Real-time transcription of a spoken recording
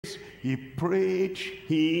he prayed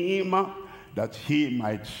him that he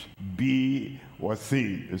might be with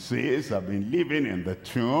him. He says, I've been living in the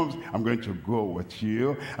tombs. I'm going to go with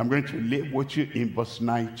you. I'm going to live with you in verse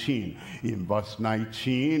 19. In verse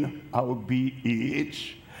 19, howbeit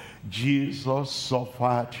Jesus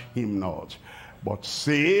suffered him not, but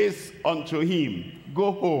says unto him,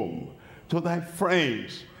 go home to thy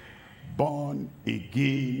friends, born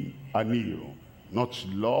again anew. Not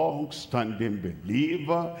long-standing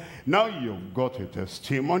believer. Now you've got a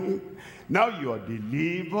testimony. Now you are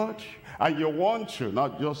delivered. And you want to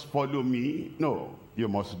not just follow me. No, you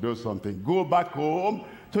must do something. Go back home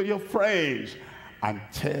to your friends and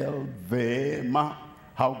tell them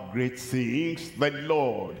how great things the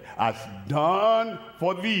Lord has done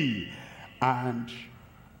for thee, and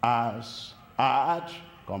has had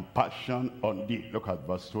compassion on thee. Look at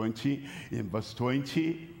verse 20. In verse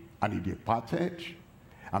 20, and he departed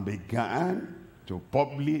and began to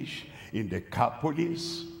publish in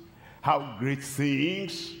Decapolis how great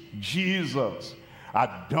things Jesus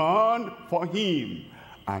had done for him,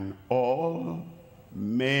 and all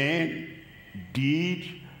men did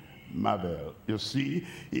marvel. You see,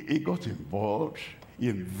 he got involved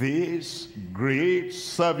in this great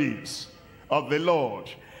service of the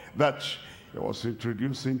Lord, that he was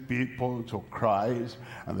introducing people to Christ.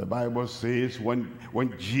 And the Bible says when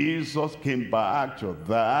Jesus came back to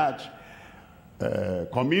that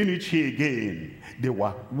community again, they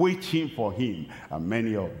were waiting for him, and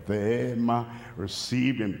many of them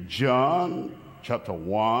received him. John chapter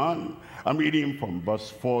 1, I'm reading from verse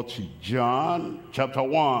 40. John chapter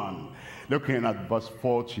 1, looking at verse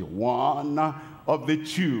 41. Of the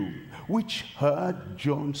two which heard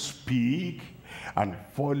John speak and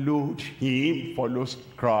followed him, follows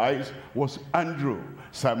Christ, was Andrew,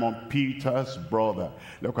 Simon Peter's brother.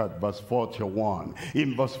 Look at verse 41.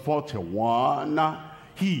 In verse 41,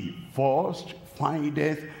 he first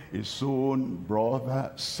findeth his own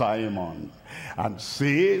brother Simon, and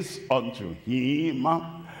says unto him,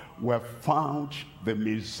 we have found the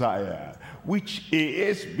Messiah, which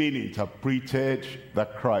is being interpreted the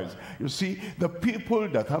Christ. You see, the people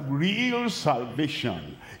that have real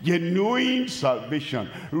salvation, genuine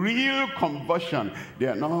salvation, real conversion, they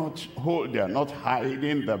are not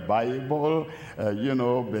hiding the Bible,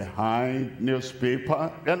 behind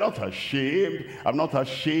newspaper. They're not ashamed. I'm not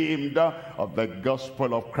ashamed of the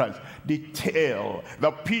gospel of Christ. They tell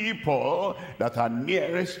the people that are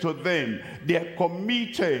nearest to them, they are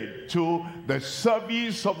committed to the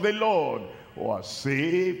service of the Lord, who are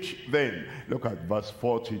saved them. Look at verse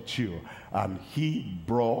 42. And he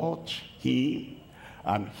brought him,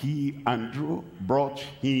 and he, Andrew, brought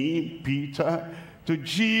him, Peter, to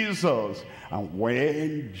Jesus. And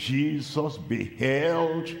when Jesus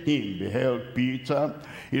beheld Peter,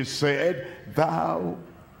 he said, thou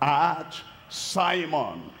art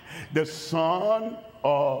Simon, the son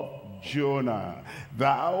of Jonah.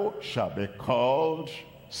 Thou shalt be called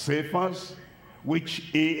Cephas, which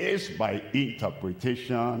is by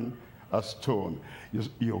interpretation a stone.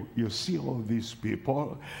 You see all these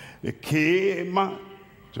people, they came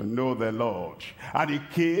to know the Lord, and he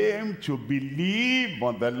came to believe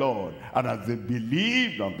on the Lord. And as they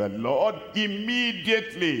believed on the Lord,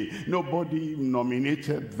 immediately, nobody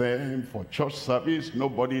nominated them for church service,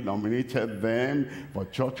 nobody nominated them for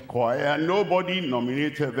church choir, nobody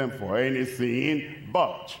nominated them for anything,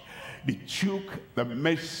 but they took the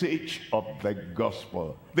message of the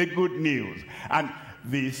gospel, the good news, and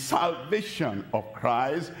the salvation of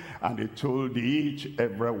Christ, and they told it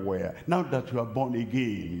everywhere. Now that you are born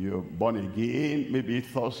again, you're born again, maybe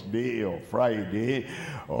Thursday or Friday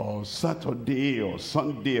or Saturday or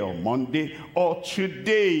Sunday or Monday or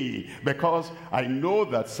today, because I know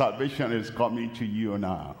that salvation is coming to you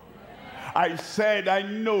now. I said I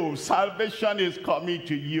know salvation is coming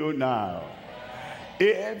to you now.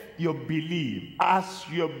 If you believe, as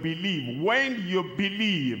you believe, when you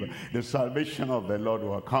believe, the salvation of the Lord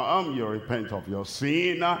will come. You repent of your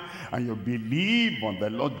sin and you believe on the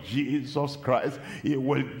Lord Jesus Christ. It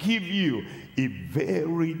will give you a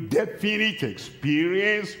very definite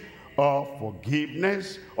experience of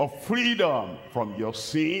forgiveness, of freedom from your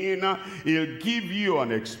sin. It'll give you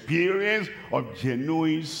an experience of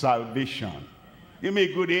genuine salvation. You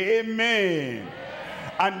may go, amen.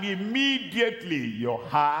 And immediately you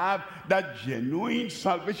have that genuine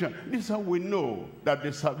salvation. This is how we know that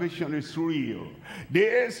the salvation is real.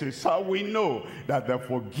 This is how we know that the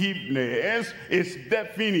forgiveness is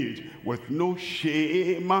definite, with no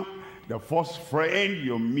shame, the first friend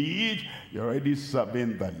you meet, you're already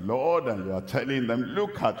serving the Lord, and you're telling them,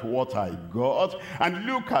 look at what I got, and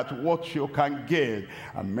look at what you can get.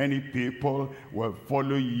 And many people will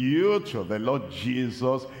follow you to the Lord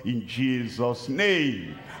Jesus in Jesus'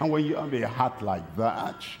 name. And when you have a heart like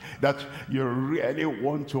that, that you really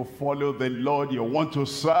want to follow the Lord, you want to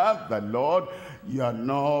serve the Lord, you are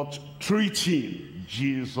not treating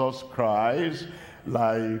Jesus Christ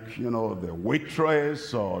like, you know, the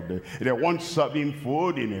waitress or the one serving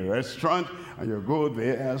food in a restaurant, and you go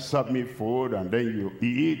there, serve me food, and then you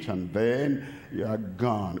eat, and then you are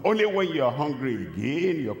gone. Only when you are hungry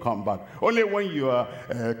again, you come back. Only when you are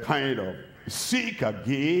kind of sick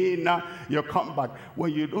again, you come back.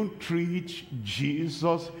 When you don't treat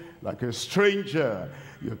Jesus like a stranger,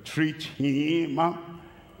 you treat him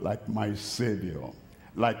like my Savior,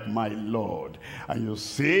 like my Lord, and you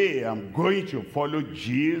say, I'm going to follow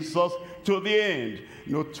Jesus to the end.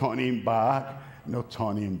 No turning back, no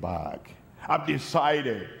turning back. I've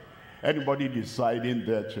decided. Anybody deciding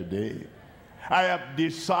there today? I have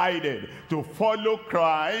decided to follow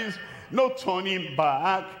Christ. No turning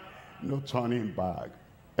back, no turning back.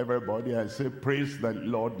 Everybody, I say, praise the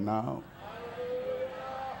Lord now.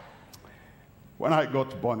 When I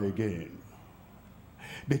got born again,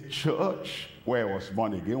 the church where I was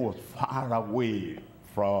born again was far away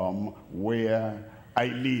from where I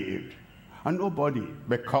lived. And nobody,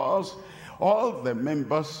 because all the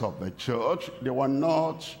members of the church, they were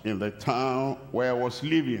not in the town where I was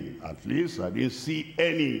living. At least I didn't see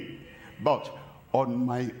any. But on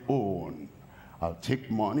my own, I'll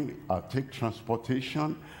take money, I'll take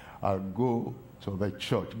transportation, I'll go to the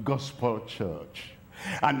church, gospel church.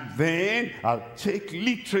 And then I'll take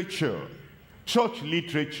literature, church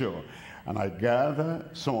literature, and I gather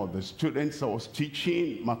some of the students I was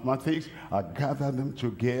teaching mathematics, I gathered them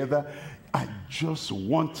together. I just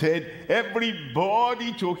wanted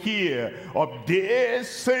everybody to hear of this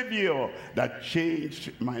Savior that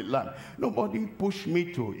changed my life. Nobody pushed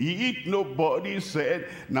me to eat. Nobody said,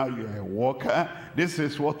 now you're a worker, this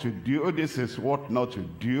is what to do, this is what not to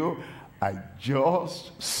do. I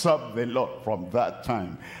just served the Lord from that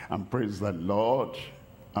time. And praise the Lord,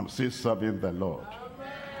 I'm still serving the Lord.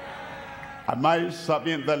 Am I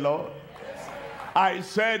serving the Lord? I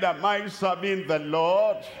said, am I serving the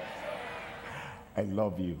Lord? I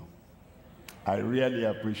love you. I really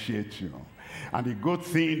appreciate you. And the good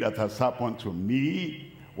thing that has happened to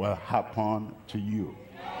me will happen to you.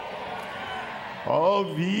 All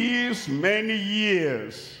these many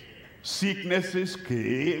years, sicknesses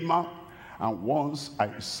came, and once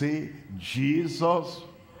I say Jesus,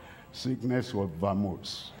 sickness will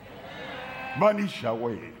vanish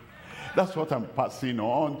away. That's what I'm passing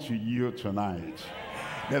on to you tonight.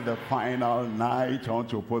 Then the final night, I want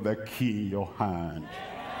to put the key in your hand.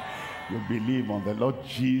 You believe on the Lord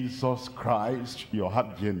Jesus Christ, you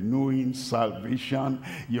have genuine salvation,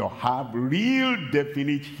 you have real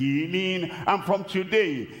definite healing, and from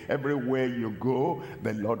today, everywhere you go,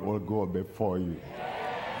 the Lord will go before you.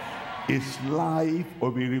 His life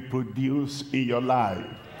will be reproduced in your life.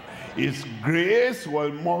 His grace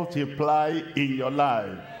will multiply in your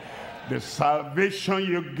life. The salvation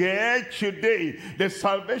you get today, the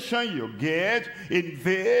salvation you get in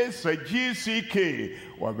this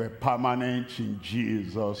GCK will be permanent in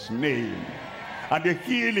Jesus' name. And the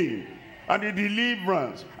healing and the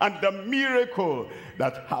deliverance and the miracle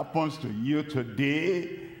that happens to you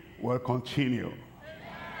today will continue.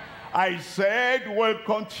 I said will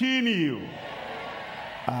continue.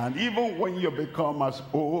 And even when you become as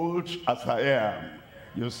old as I am,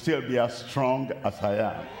 you'll still be as strong as I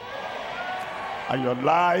am. And your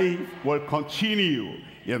life will continue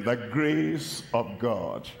in the grace of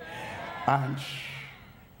God. And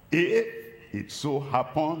if it so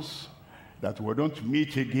happens that we don't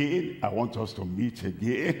meet again, I want us to meet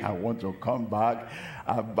again. I want to come back.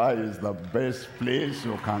 Abba is the best place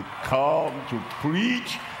you can come to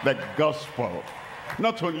preach the gospel.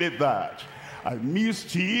 Not only that, I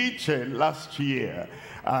missed it last year.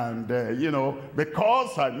 And, you know,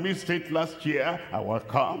 because I missed it last year, I will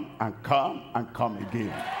come and come and come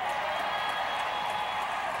again.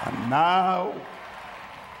 And now,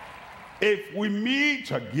 if we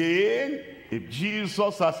meet again, if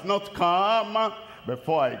Jesus has not come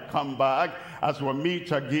before I come back, as we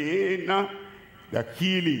meet again, the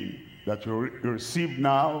healing that you receive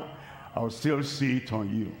now, I'll still see it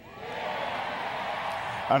on you.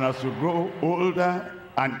 And as you grow older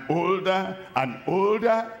and older and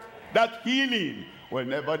older, that healing will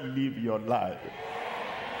never leave your life.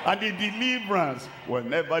 And the deliverance will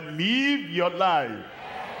never leave your life.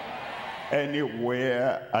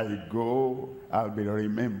 Anywhere I go, I'll be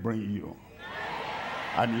remembering you.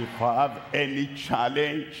 And if I have any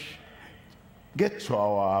challenge, get to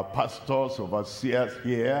our pastors, overseers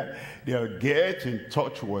here. They'll get in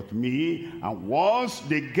touch with me. And once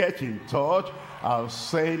they get in touch, I'll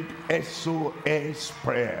send SOS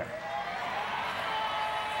prayer.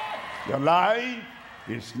 Your life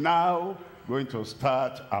is now going to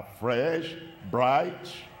start afresh,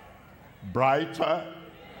 bright, brighter,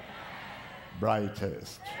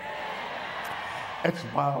 brightest. Heads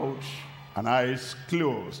bowed and eyes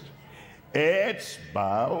closed. Heads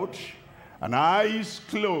bowed and eyes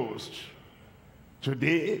closed.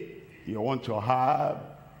 Today, you want to have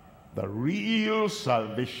the real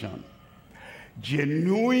salvation,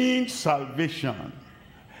 genuine salvation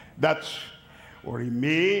that will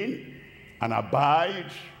remain and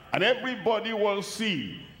abide, and everybody will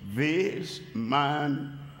see this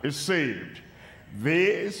man is saved.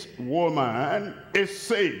 This woman is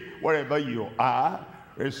saved. Wherever you are,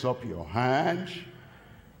 raise up your hand.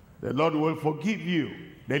 The Lord will forgive you.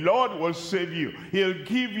 The Lord will save you. He'll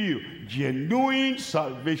give you genuine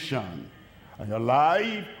salvation. And your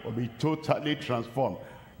life will be totally transformed.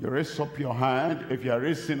 You raise up your hand. If you are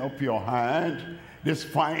raising up your hand, this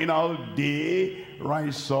final day,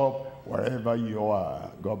 rise up wherever you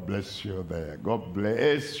are. God bless you there. God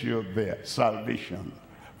bless you there. Salvation,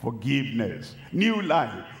 forgiveness, new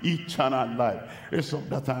life, eternal life. Raise up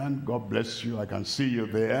that hand. God bless you. I can see you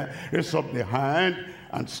there. Raise up the hand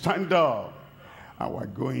and stand up. And we're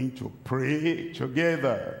going to pray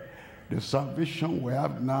together. The salvation we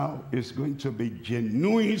have now is going to be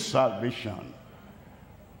genuine salvation.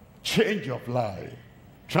 Change of life.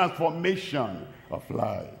 Transformation of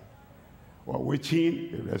life. We're waiting.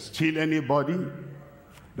 If there's still anybody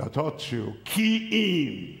that ought to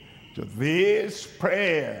key in to this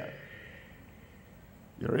prayer,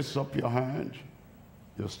 you raise up your hand,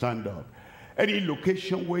 you stand up. Any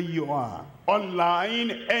location where you are,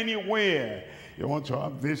 online, anywhere, you want to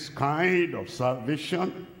have this kind of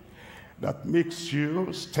salvation that makes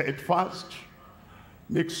you steadfast,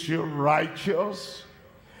 makes you righteous,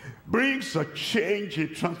 brings a change, a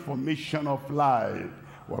transformation of life.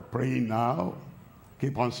 We're praying now.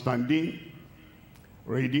 Keep on standing.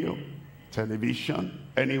 Radio, television,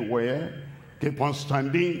 anywhere. Keep on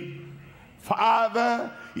standing.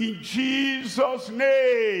 Father, in Jesus'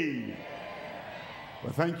 name.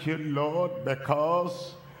 Well, thank you, Lord,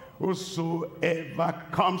 because whosoever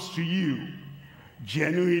comes to you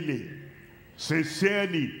genuinely,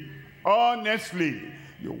 sincerely, honestly,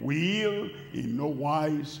 you will in no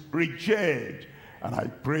wise reject. And I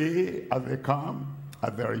pray as they come,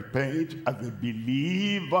 as they repent, as they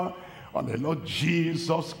believe on the Lord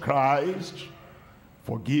Jesus Christ,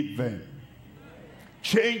 forgive them.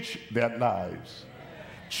 Change their lives.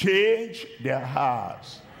 Change their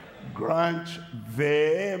hearts. Grant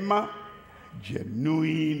them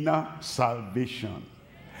genuine salvation.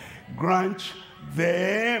 Grant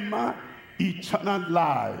them eternal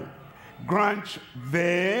life. Grant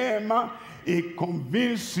them a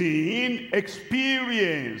convincing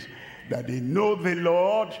experience that they know the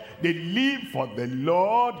Lord, they live for the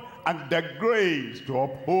Lord, and the grace to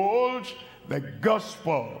uphold the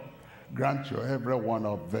gospel. Grant to every one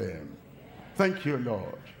of them. Thank you,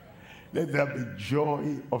 Lord. Let there be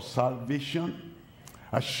joy of salvation,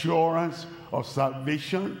 assurance of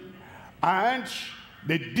salvation, and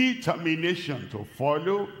the determination to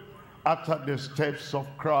follow after the steps of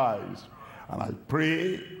Christ. And I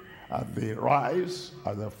pray as they rise,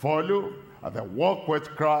 as they follow, as they walk with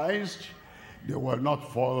Christ, they will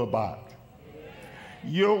not fall back.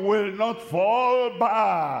 You will not fall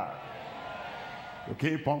back. You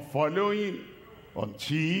keep on following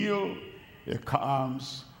until He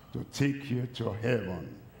comes to take you to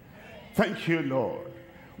heaven. Thank you, Lord.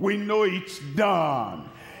 We know it's done.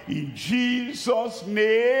 In Jesus'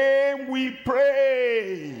 name we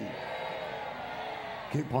pray.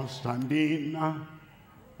 Keep on standing.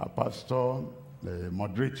 Our pastor, the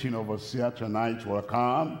moderating overseer tonight, will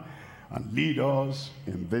come and lead us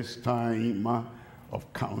in this time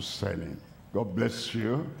of counseling. God bless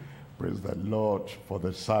you. Praise the Lord for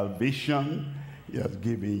the salvation He has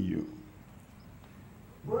given you.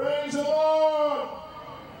 Praise the Lord.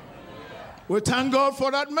 We thank God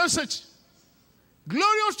for that message.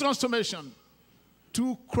 Glorious transformation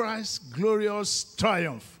to Christ's glorious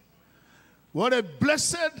triumph. What a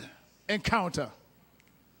blessed encounter.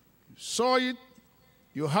 You saw it,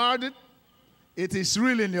 you heard it, it is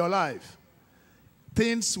real in your life.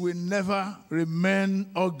 Things will never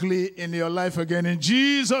remain ugly in your life again in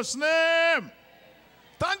Jesus' name.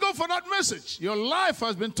 Thank God for that message. Your life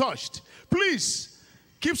has been touched. Please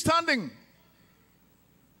keep standing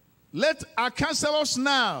Let our counselors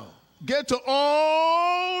now get to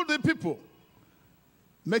all the people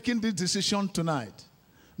making this decision tonight.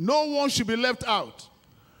 No one should be left out.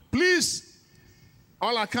 Please,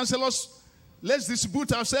 all our counselors, let's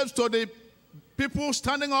distribute ourselves to the people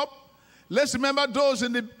standing up. Let's remember those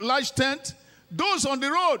in the large tent, those on the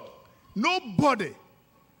road. Nobody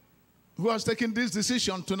who has taken this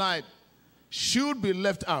decision tonight should be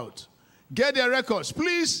left out. Get their records.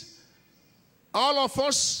 Please, all of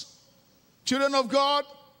us, children of God,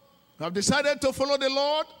 have decided to follow the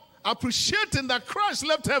Lord, appreciating that Christ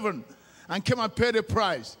left heaven and came and paid the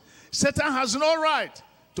price. Satan has no right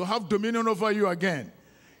to have dominion over you again.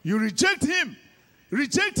 You reject him.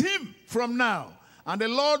 Reject him from now. And the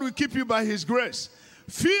Lord will keep you by his grace.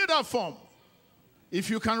 Fill that form. If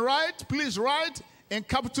you can write, please write in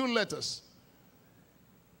capital letters.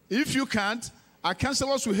 If you can't, our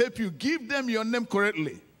counselors will help you. Give them your name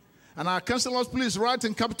correctly. And our counselors, please write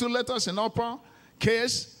in capital letters in upper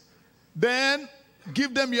case. Then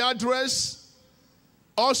give them your address.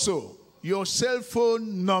 Also, your cell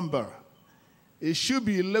phone number. It should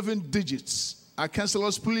be 11 digits. Our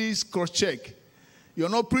counselors, please cross-check. You're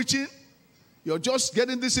not preaching. You're just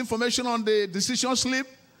getting this information on the decision slip.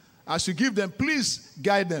 As you give them, please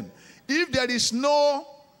guide them. If there is no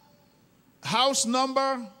house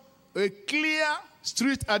number, a clear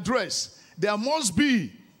street address, there must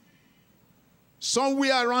be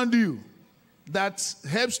somewhere around you that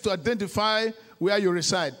helps to identify where you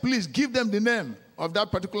reside. Please give them the name of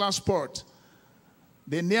that particular spot,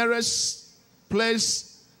 the nearest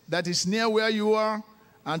place that is near where you are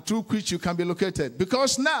and through which you can be located.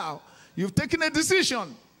 Because now you've taken a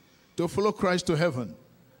decision to follow Christ to heaven.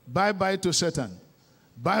 Bye-bye to Satan.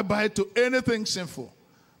 Bye-bye to anything sinful.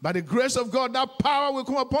 By the grace of God, that power will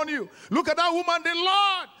come upon you. Look at that woman the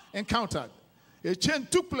Lord encountered. A change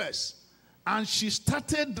took place, and she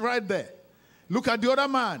started right there. Look at the other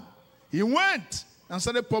man. He went and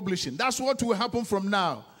started publishing. That's what will happen from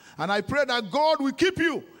now. And I pray that God will keep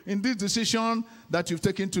you in this decision that you've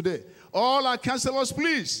taken today. All our counselors,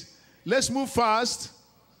 please, let's move fast.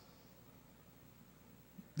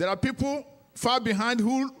 There are people far behind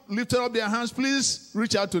who lifted up their hands. Please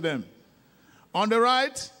reach out to them. On the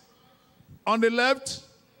right, on the left,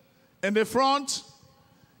 in the front,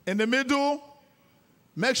 in the middle.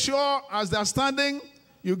 Make sure as they're standing,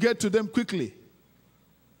 you get to them quickly.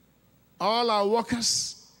 All our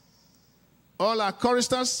workers, all our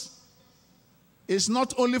choristers, it's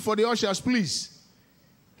not only for the ushers, please.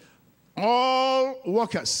 All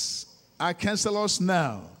workers are counselors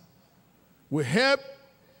now. We help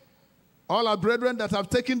all our brethren that have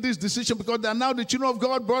taken this decision because they are now the children of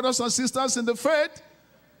God, brothers and sisters in the faith.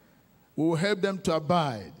 We will help them to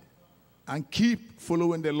abide and keep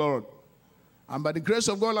following the Lord. And by the grace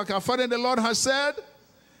of God, like our Father in the Lord has said,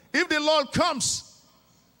 if the Lord comes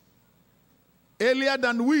earlier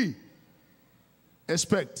than we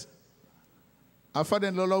expect, our Father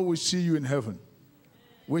in the Lord will see you in heaven.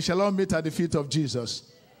 We shall all meet at the feet of Jesus.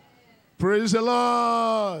 Praise the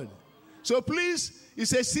Lord. So please,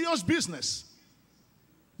 it's a serious business.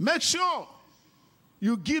 Make sure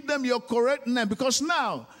you give them your correct name, because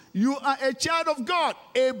now you are a child of God,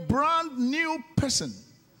 a brand new person.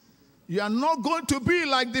 You are not going to be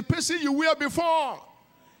like the person you were before.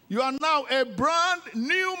 You are now a brand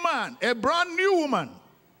new man, a brand new woman,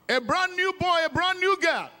 a brand new boy, a brand new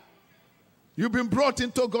girl. You've been brought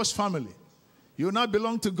into God's family. You now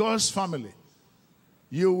belong to God's family.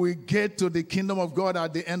 You will get to the kingdom of God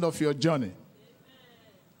at the end of your journey.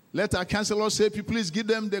 Let our counselors help you. Please give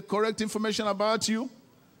them the correct information about you.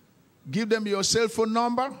 Give them your cell phone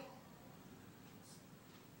number.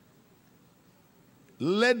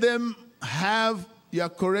 Let them have your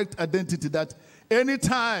correct identity, that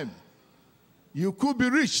anytime you could be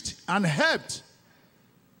reached and helped.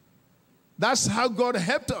 That's how God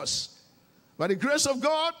helped us. By the grace of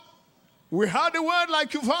God, we heard the word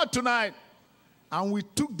like you've heard tonight, and we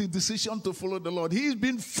took the decision to follow the Lord. He's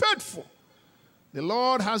been faithful. The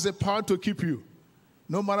Lord has the power to keep you,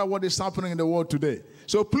 no matter what is happening in the world today.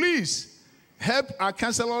 So please, help our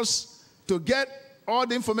counselors to get all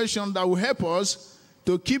the information that will help us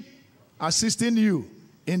to keep assisting you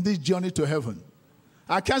in this journey to heaven.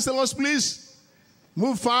 Our counselors, please,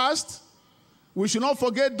 move fast. We should not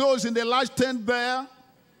forget those in the large tent there.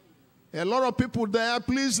 A lot of people there.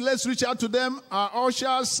 Please, let's reach out to them. Our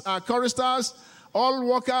ushers, our choristers, all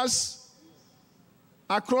workers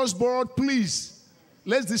across board, please.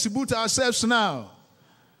 Let's distribute ourselves now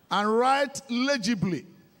and write legibly,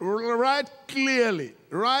 write clearly,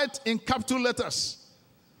 write in capital letters.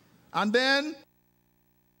 And then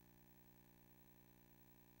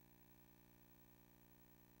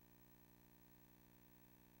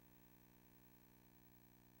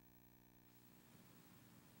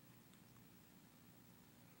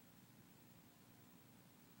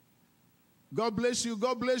God bless you.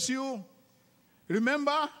 God bless you.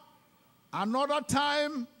 Remember, another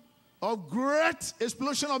time of great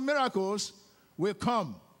explosion of miracles will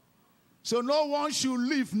come. So no one should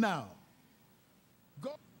leave now.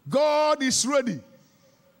 God is ready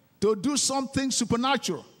to do something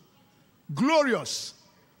supernatural, glorious,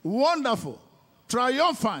 wonderful,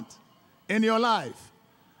 triumphant in your life.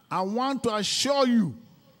 I want to assure you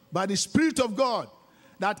by the Spirit of God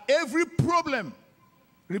that every problem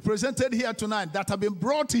represented here tonight that have been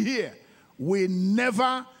brought here will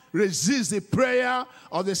never resist the prayer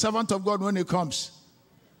of the servant of God when he comes.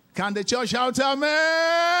 Can the church shout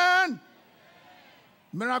amen?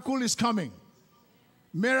 Miracle is coming.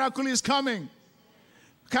 Miracle is coming.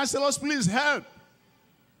 Counselors, please help.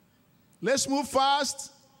 Let's move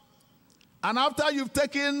fast. And after you've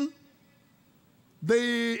taken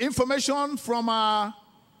the information from our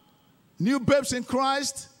new babes in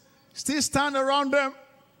Christ, still stand around them.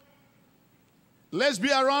 Let's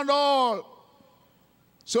be around all.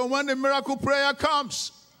 So when the miracle prayer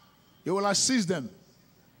comes, it will assist them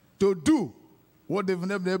to do what they've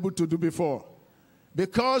never been able to do before.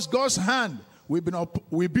 Because God's hand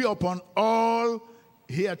will be upon all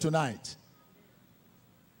here tonight.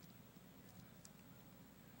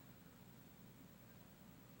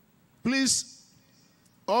 Please,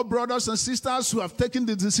 all brothers and sisters who have taken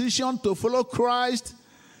the decision to follow Christ,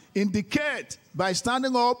 indicate by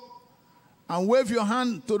standing up and wave your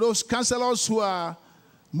hand to those counselors who are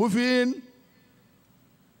moving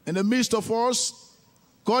in the midst of us.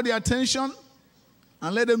 Call their attention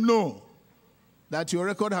and let them know that your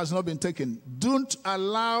record has not been taken. Don't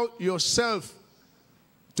allow yourself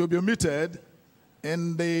to be omitted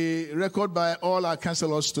in the record by all our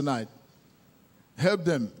counselors tonight. Help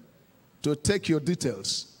them to take your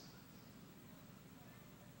details.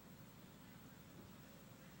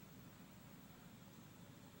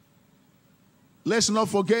 Let's not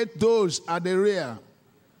forget those at the rear,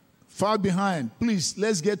 far behind. Please,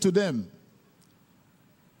 let's get to them.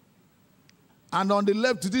 And on the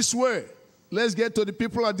left this way, let's get to the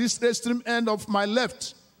people at this extreme end of my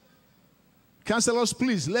left. Counselors,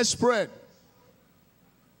 please, let's spread.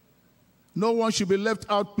 No one should be left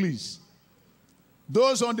out, please.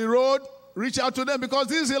 Those on the road, reach out to them because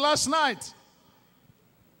this is the last night.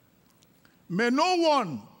 May no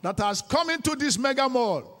one that has come into this mega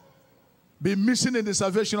mall be missing in the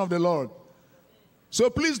salvation of the Lord. So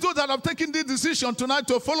please, those that have taken this decision tonight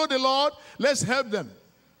to follow the Lord, let's help them.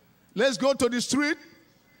 Let's go to the street.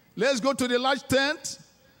 Let's go to the large tent.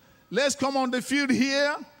 Let's come on the field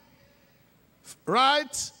here.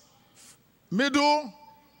 Right, middle,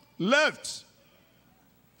 left,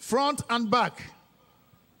 front and back.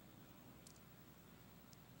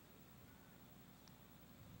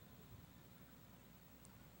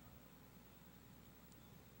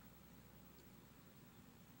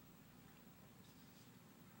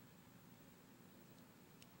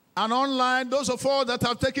 And online, those of us that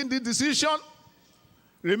have taken the decision,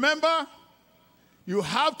 remember, you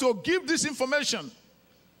have to give this information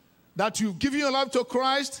that you've given your life to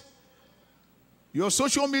Christ, your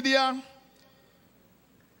social media,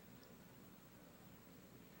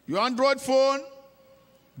 your Android phone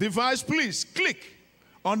device. Please click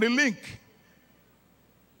on the link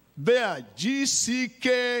there,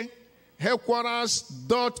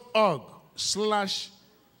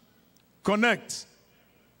 gckheadquarters.org/connect.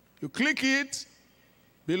 You click it,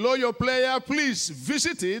 below your player, please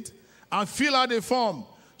visit it and fill out the form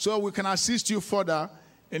so we can assist you further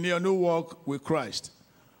in your new walk with Christ.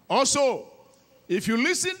 Also, if you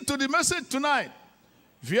listen to the message tonight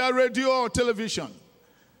via radio or television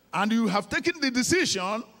and you have taken the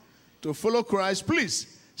decision to follow Christ,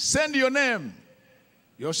 please send your name,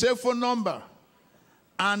 your cell phone number,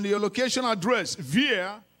 and your location address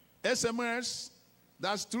via SMS,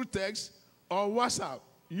 that's through text, or WhatsApp.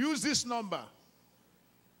 Use this number,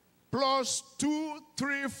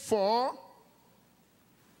 +234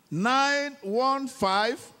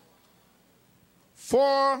 915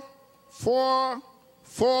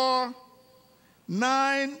 444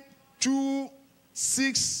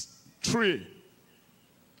 9263.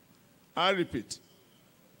 I repeat.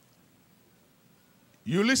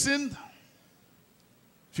 You listened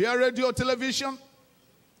via radio or television.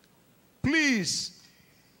 Please,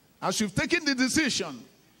 as you've taken the decision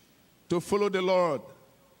to follow the Lord,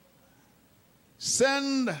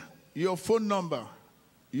 send your phone number,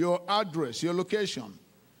 your address, your location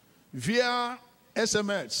via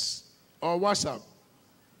SMS or WhatsApp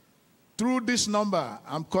through this number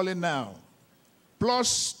I'm calling now,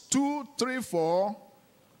 +234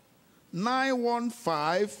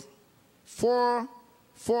 915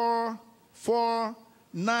 444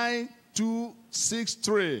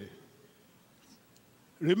 263.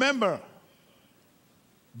 Remember,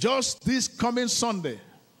 just this coming Sunday,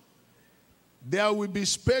 there will be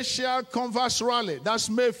special Converse Rally. That's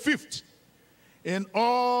May 5th in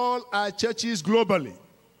all our churches globally.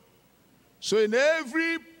 So in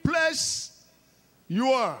every place you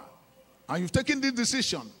are, and you've taken this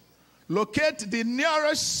decision, locate the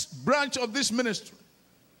nearest branch of this ministry.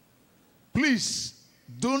 Please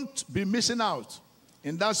don't be missing out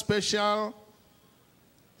in that special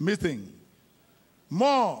meeting.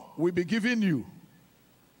 More will be given you.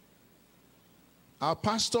 Our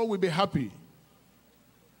pastor will be happy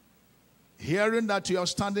hearing that you are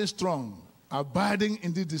standing strong, abiding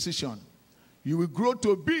in this decision. You will grow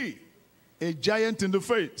to be a giant in the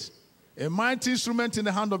faith, a mighty instrument in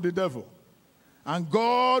the hand of the devil. And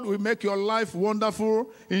God will make your life wonderful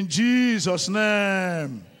in Jesus'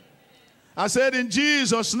 name. I said in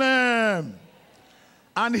Jesus' name.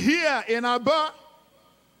 And here in Aba,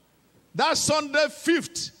 that Sunday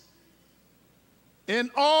 5th, in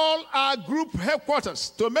all our group headquarters,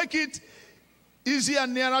 to make it easier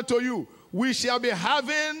and nearer to you, we shall be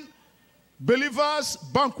having believers'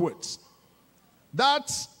 banquets.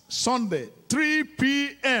 That's Sunday, 3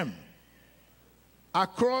 p.m.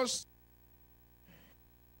 across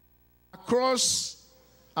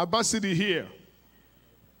Aba City here.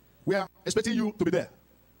 We are expecting you to be there.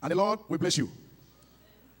 And the Lord will bless you.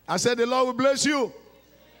 I said the Lord will bless you.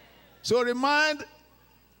 So remind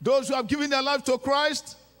those who have given their life to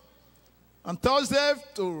Christ on Thursday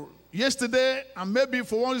to yesterday, and maybe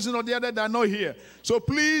for one reason or the other, they are not here. So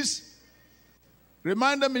please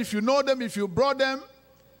remind them, if you know them, if you brought them,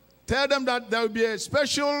 tell them that there will be a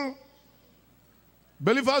special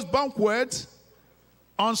believers banquet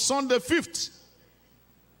on Sunday 5th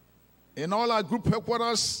in all our group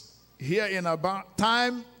headquarters here in Aba,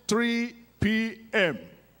 time 3 p.m.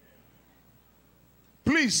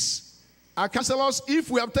 Please, our counselors, if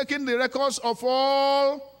we have taken the records of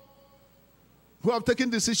all who have taken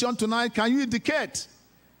decision tonight, can you indicate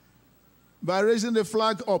by raising the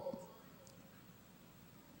flag up?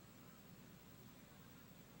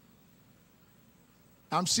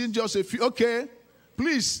 I'm seeing just a few. Okay,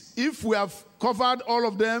 please, if we have covered all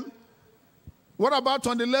of them, what about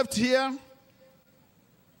on the left here?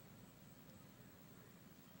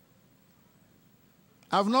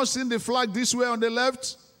 I've not seen the flag this way on the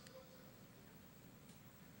left.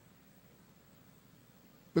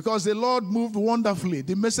 Because the Lord moved wonderfully.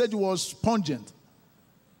 The message was pungent.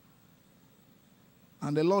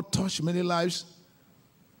 And the Lord touched many lives.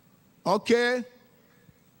 Okay.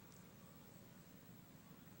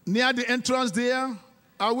 Near the entrance there,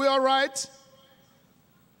 are we all right?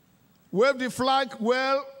 Wave the flag.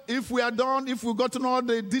 Well, if we are done, if we've gotten all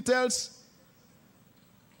the details,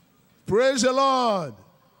 praise the Lord.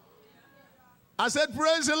 I said,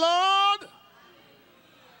 praise the Lord.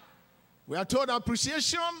 We are told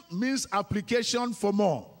appreciation means application for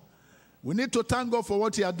more. We need to thank God for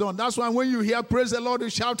what He has done. That's why when you hear praise the Lord, you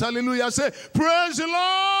shout hallelujah. Say, praise the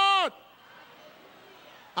Lord.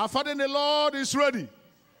 Our Father in the Lord is ready.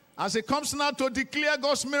 As He comes now to declare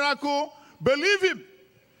God's miracle, believe Him.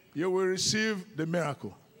 You will receive the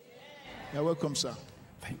miracle. You're welcome, sir.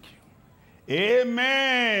 Thank you.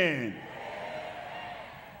 Amen.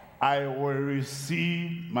 I will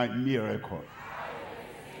receive my miracle.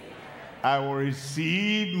 I will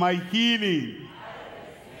receive my healing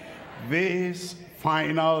this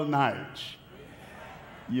final night.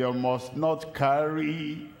 You must not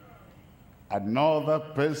carry another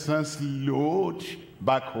person's load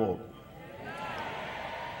back home.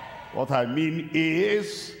 What I mean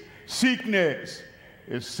is, sickness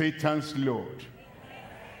is Satan's load.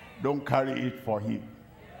 Don't carry it for him.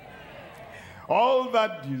 All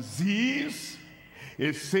that disease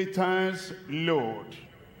is Satan's load.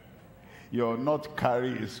 You'll not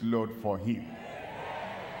carry his load for him.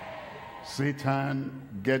 Satan,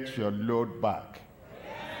 get your load back.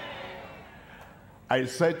 I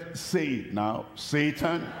said, say it now.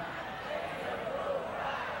 Satan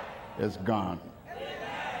is gone.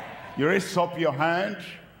 You raise up your hand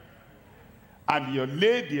and you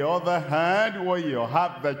lay the other hand where you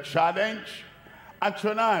have the challenge. And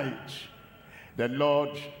tonight, the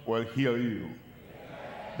Lord will heal you.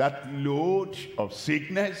 That load of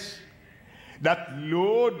sickness, that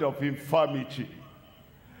load of infirmity,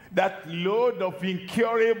 that load of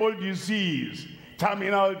incurable disease,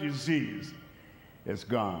 terminal disease, is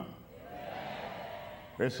gone.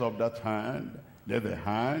 Raise up that hand, lay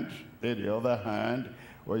the other hand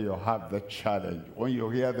where you have the challenge. When you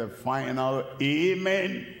hear the final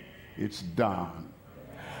amen, it's done.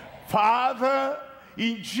 Father,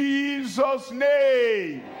 in Jesus'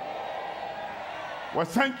 name, We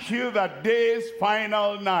thank you that this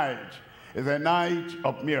final night is a night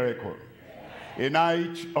of miracle, a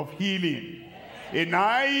night of healing, a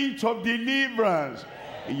night of deliverance.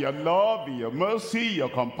 In your love, in your mercy, your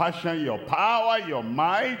compassion, your power, your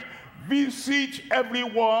might, visit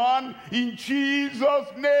everyone in Jesus'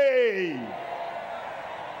 name.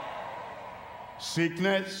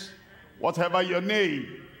 Sickness, whatever your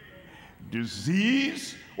name.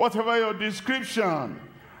 Disease, whatever your description,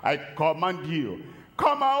 I command you,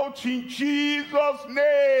 come out in Jesus'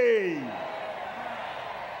 name.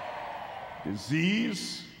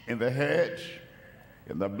 Disease in the head,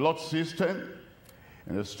 in the blood system,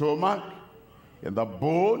 in the stomach, in the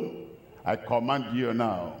bone, I command you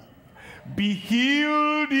now, be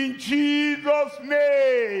healed in Jesus'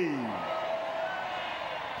 name.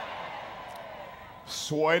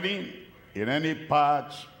 Swelling in any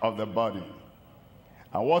part of the body,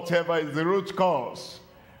 and whatever is the root cause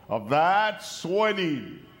of that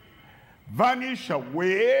swelling, vanish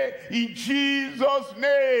away in Jesus'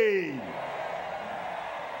 name.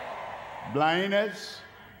 Blindness,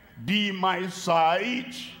 dim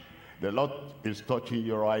eyesight, the Lord is touching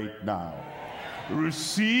you right now.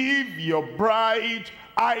 Receive your bright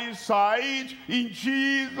eyesight in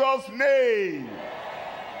Jesus' name.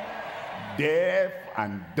 Deaf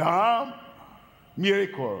and dumb,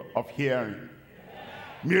 miracle of hearing,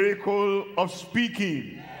 miracle of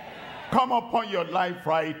speaking, come upon your life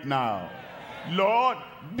right now. Lord,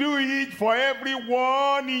 do it for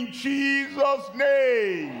everyone in Jesus'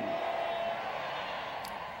 name.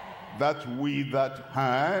 That withered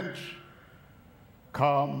hand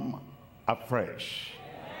come afresh,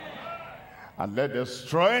 and let the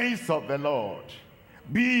strength of the Lord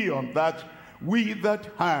be on that withered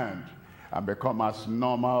hand and become as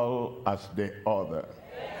normal as the other.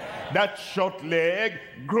 That short leg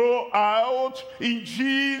grow out in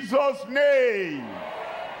Jesus' name.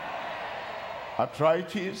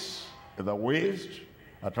 Arthritis in the waist,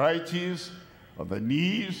 arthritis of the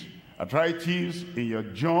knees, arthritis in your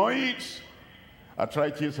joints,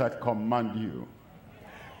 arthritis, I command you,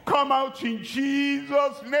 come out in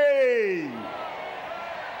Jesus' name.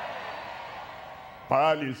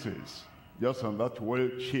 Paralysis, just on that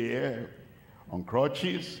wheelchair, on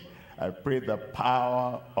crutches, I pray the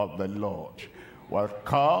power of the Lord will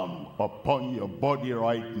come upon your body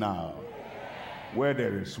right now. Where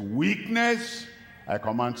there is weakness, I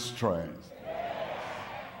command strength.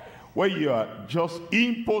 Where you are just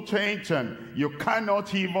impotent and you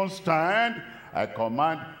cannot even stand, I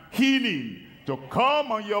command healing to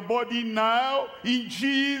come on your body now in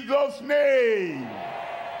Jesus' name.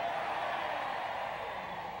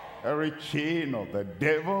 Every chain of the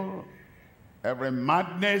devil, every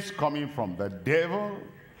madness coming from the devil,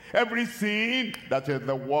 everything that is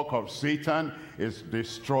the work of Satan is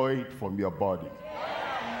destroyed from your body.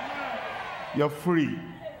 You're free.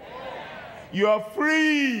 You are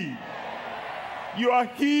free. You are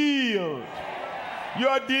healed. You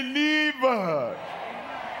are delivered.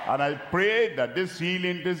 And I pray that this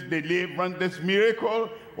healing, this deliverance, this miracle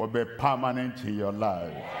will be permanent in your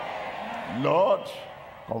life. Lord,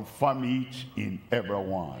 confirm it in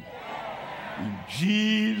everyone. In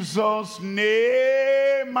Jesus'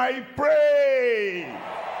 name I pray.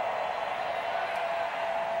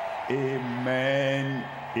 Amen.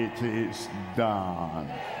 It is done.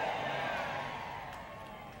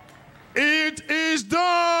 It is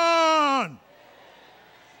done.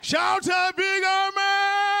 Shout a big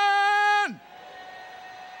amen.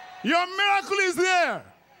 Your miracle is there.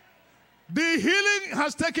 The healing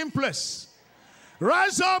has taken place.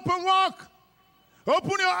 Rise up and walk.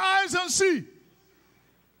 Open your eyes and see.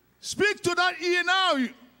 Speak to that ear now.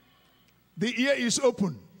 The ear is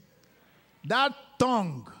open. That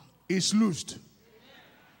tongue is loosed.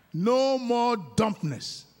 No more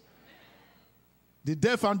dumbness. The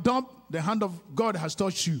deaf and dumb, the hand of God has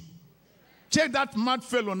touched you. Check that mad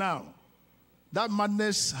fellow now. That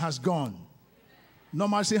madness has gone.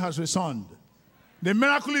 Normalcy has returned. The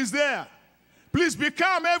miracle is there. Please be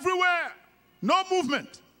calm everywhere. No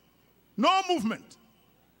movement. No movement.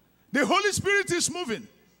 The Holy Spirit is moving.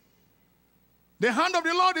 The hand of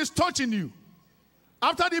the Lord is touching you.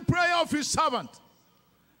 After the prayer of his servant,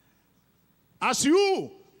 as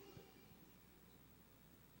you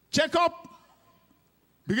check up,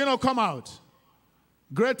 begin to come out,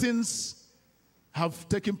 great things have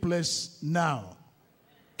taken place now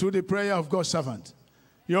through the prayer of God's servant.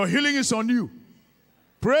 Your healing is on you.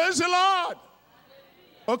 Praise the Lord.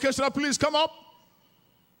 Okay, sir, please come up.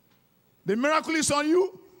 The miracle is on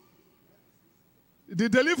you. The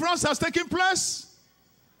deliverance has taken place.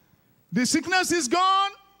 The sickness is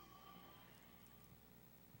gone.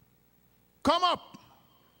 Come up.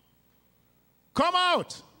 Come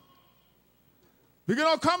out. Begin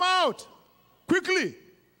to come out. Quickly.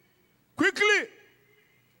 Quickly.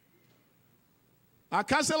 Our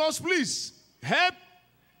counselors, please help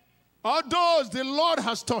all those the Lord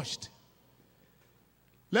has touched.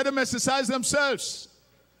 Let them exercise themselves.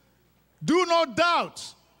 Do not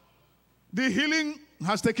doubt the healing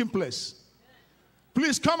has taken place.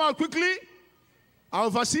 Please come out quickly. Our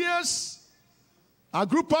overseers, our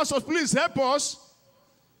group pastors, please help us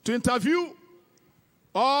to interview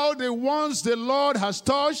all the ones the Lord has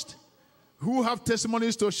touched who have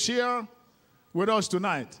testimonies to share with us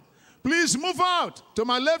tonight. Please move out to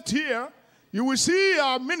my left here. You will see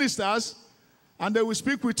our ministers and they will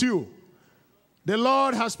speak with you. The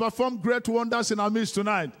Lord has performed great wonders in our midst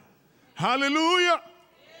tonight. Hallelujah.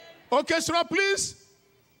 Orchestra, please.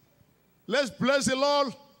 Let's bless the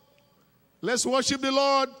Lord. Let's worship the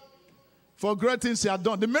Lord for great things he has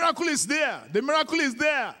done. The miracle is there. The miracle is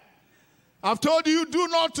there. I've told you, do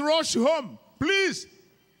not rush home. Please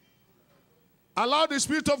allow the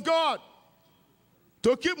Spirit of God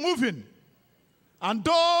to keep moving. And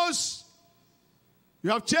those you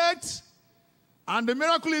have checked and the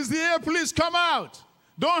miracle is there, please come out.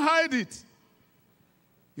 Don't hide it.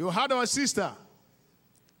 You heard our sister.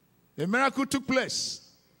 A miracle took place.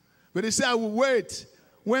 But he said, I will wait.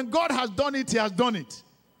 When God has done it, he has done it.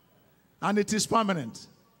 And it is permanent.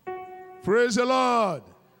 Praise the Lord.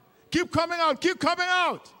 Keep coming out. Keep coming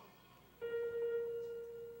out.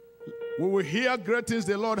 We will hear great things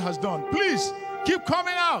the Lord has done. Please, keep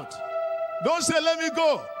coming out. Don't say, let me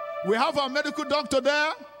go. We have our medical doctor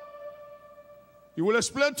there. He will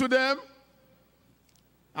explain to them.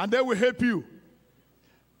 And they will help you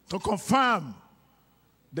to confirm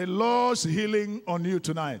the Lord's healing on you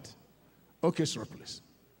tonight. Okay, sir, please.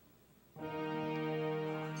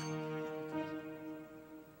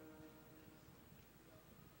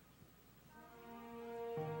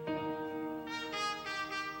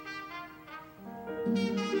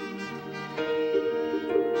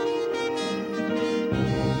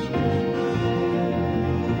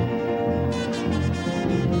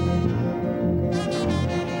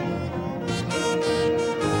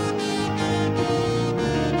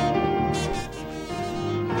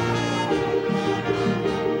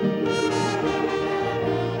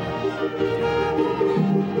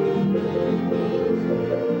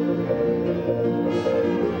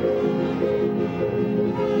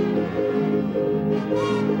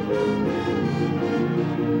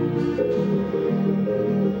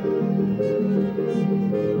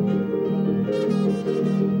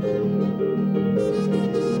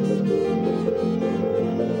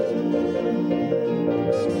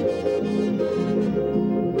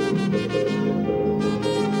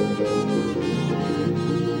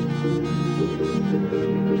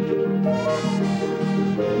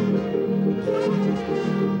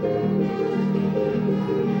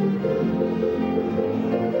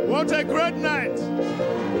 What a great night.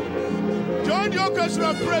 Join the orchestra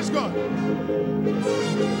and praise God.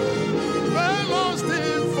 Fellows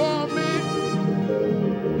did for me.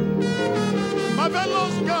 My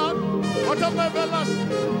fellows God. What have my fellows?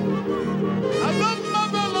 I've done my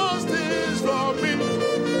fellows did for me.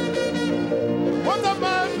 What have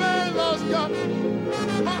my fellows God?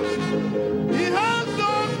 He has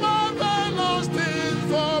done my fellows did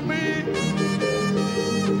for me.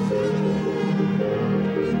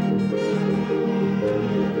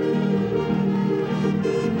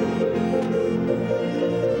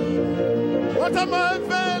 What have my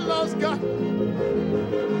fellows got?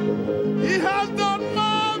 He has done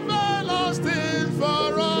marvelous things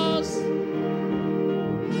for us.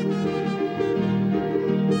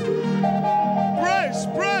 Praise,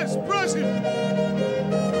 praise, praise him.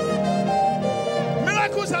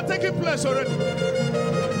 Miracles are taking place already.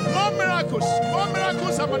 More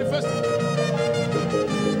miracles are manifesting.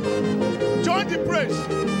 Join the praise.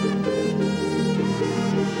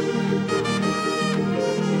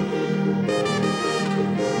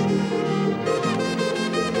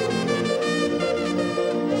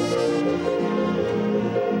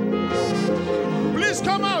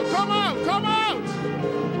 Come out, come out, come out.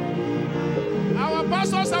 Our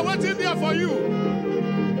pastors are waiting there for you.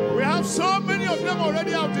 We have so many of them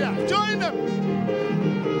already out there. Join them.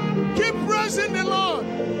 Keep praising the Lord.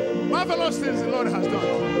 Marvelous things the Lord has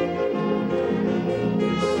done.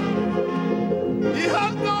 He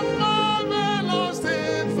has done marvelous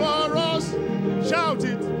things for us. Shout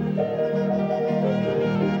it.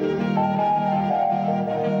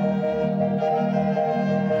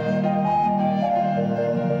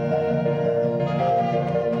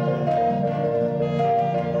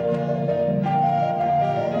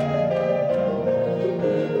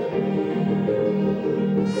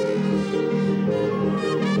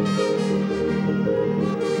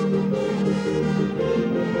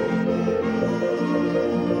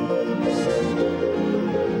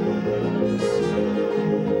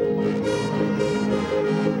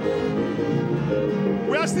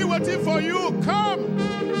 still waiting for you. Come.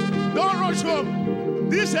 Don't rush home.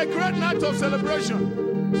 This is a great night of celebration.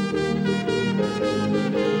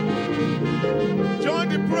 Join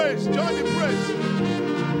the praise. Join the praise.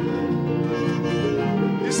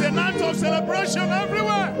 It's a night of celebration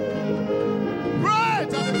everywhere.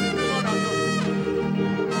 Great. And the thing the Lord has done.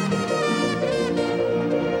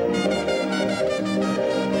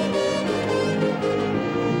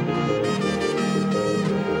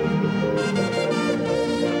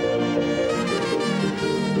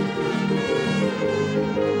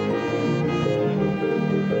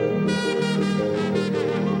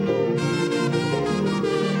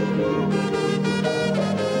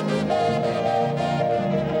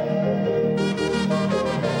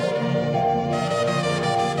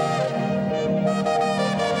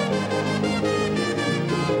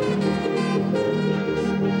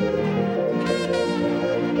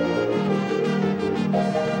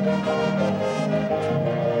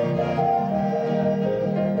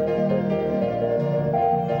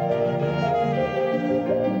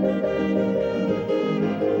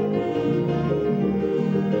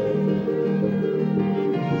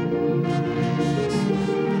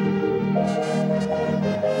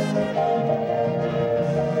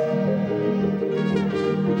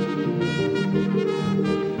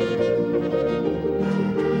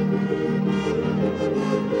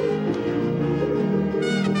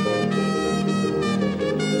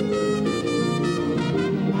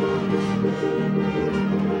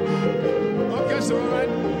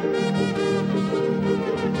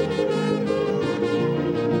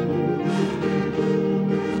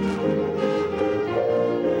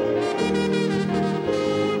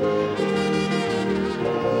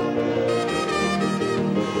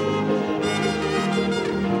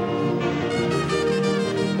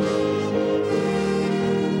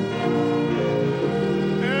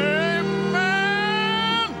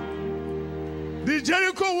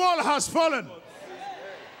 Has fallen.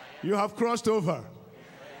 You have crossed over.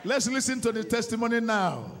 Let's listen to the testimony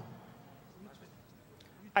now.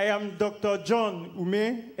 I am Dr. John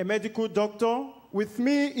Ume, a medical doctor. With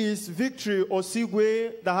me is Victory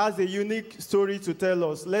Osigwe that has a unique story to tell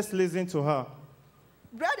us. Let's listen to her.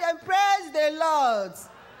 Brethren, praise the Lord.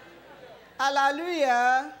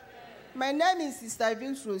 Hallelujah. My name is Sister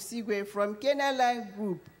Victory Osigwe from Canaan Line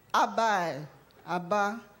Group, Abba.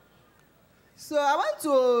 So I want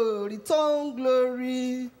to return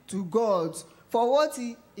glory to God for what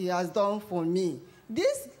He has done for me.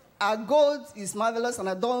 This God is marvelous and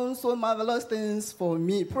has done so marvelous things for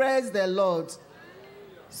me. Praise the Lord.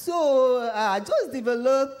 So I just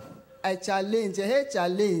developed a health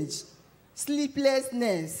challenge,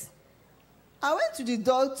 sleeplessness. I went to the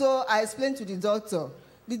doctor. I explained to the doctor.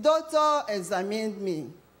 The doctor examined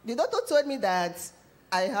me. The doctor told me that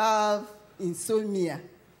I have insomnia.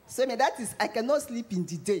 So that is, I cannot sleep in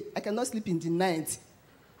the day. I cannot sleep in the night.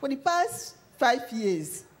 For the past 5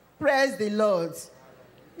 years, praise the Lord.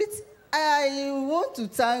 But I want to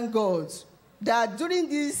thank God that during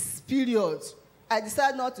this period, I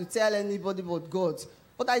decided not to tell anybody but God.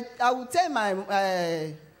 But I will tell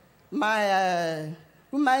my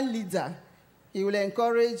woman leader. He will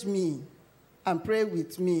encourage me and pray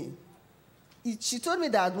with me. She told me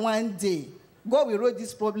that one day, God will roll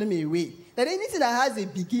this problem away. That anything that has a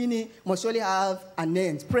beginning must surely have an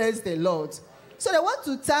end. Praise the Lord. So I want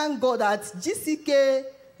to thank God that GCK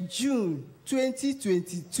June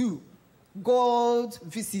 2022, God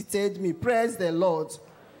visited me. Praise the Lord.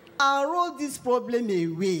 And rolled this problem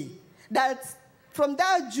away. That from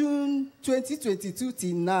that June 2022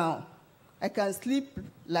 till now, I can sleep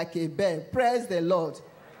like a bird. Praise the Lord.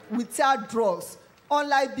 Without drugs.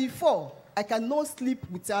 Unlike before, I cannot sleep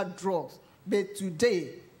without drugs. But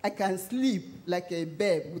today, I can sleep like a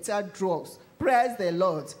babe without drugs. Praise the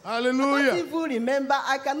Lord. Hallelujah.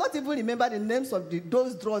 I cannot even remember the names of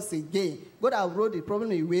those drugs again. God has rolled the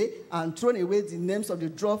problem away and thrown away the names of the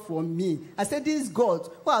drug from me. I said, this God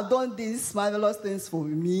who has done these marvelous things for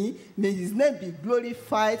me, may His name be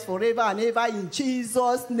glorified forever and ever in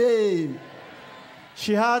Jesus' name.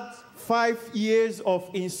 She had 5 years of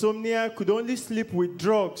insomnia, could only sleep with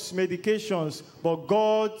drugs, medications, but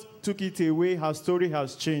God took it away. Her story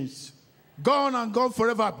has changed. Gone and gone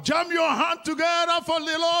forever. Jam your hand together for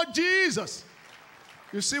the Lord Jesus.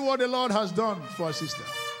 You see what the Lord has done for our sister.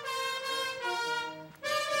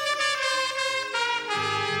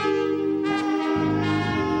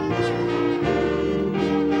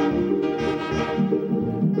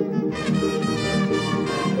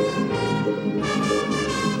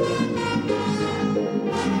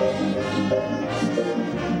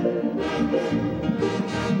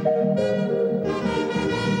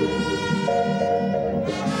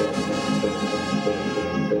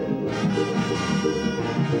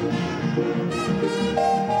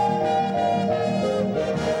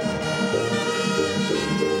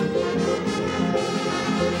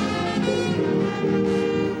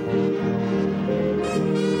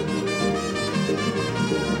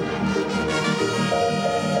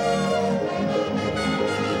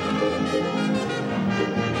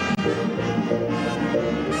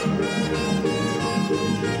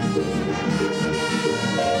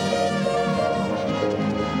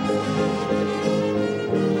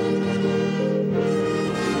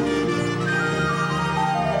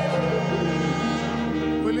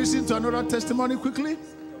 another testimony quickly?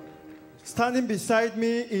 Standing beside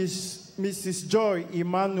me is Mrs. Joy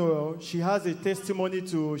Emmanuel. She has a testimony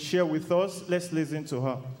to share with us. Let's listen to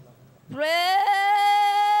her. Praise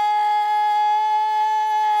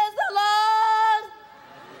the Lord.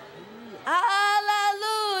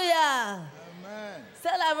 Hallelujah. Amen.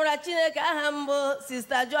 Celebra Chineke Akammu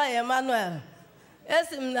Sister Joy Emmanuel.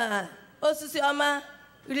 Esim na osisi ọma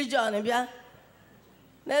region bịa.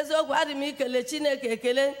 N'eziokwu adị m ikele Chineke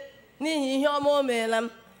ekele n'ihi ihe ọma o meela m.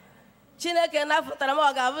 Chineke napụtara m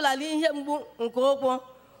ọ ga-abụla n'ihe mgbu nke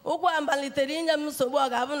ụkwụ a malitere inye m nsogbu ọ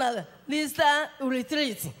ga-abụ na Easter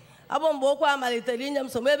retreat. Abụ mgbe ụkwụ a malitere inye m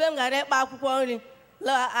nsogbu ebe m gara ịkpa akwụkwọ nri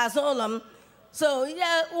azụ ụlọ m. So ihe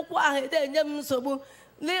ụkwụ ahụ ede-enye m nsogbu.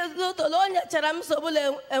 N'ụtụlụ onye chara m nsogbu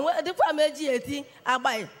dịkwa m eji eti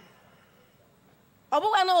agbaghị. Ọ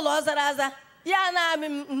bụkwa n'ụlọ ọ zara aza ya na-amị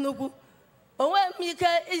m nnukwu. Onwe m ike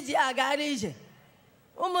iji agagharị ije.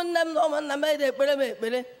 Ụmụnne m na ụmụnna m ekpere m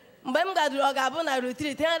ekpere. Mgbe m gaduru ọ ga-abụ na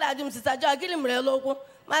retreat ha na-ajụ m Sister Joy gịnị mere n'ụkwụ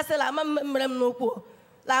masịla ama mmere m n'ụkwụ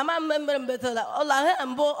la ama mmere m betala ụlọ ha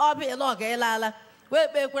mbụ ọbịa ịla ọ ga-elala wee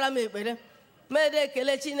kpekwara m ekpere mede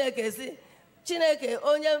ekele Chineke si Chineke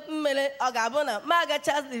onye mmere ọ ga-abụ na ma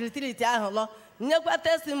agacha retreat ahụ lọ nyekwa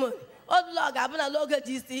testimony ọ dụla ọ ga-abụ na n'oge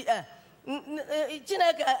GCE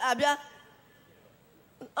Chineke abịa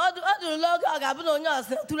ọ dụrụla oge ọ ga-abụ na onye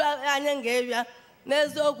ọzọ tụrụ anya m ga-ebịa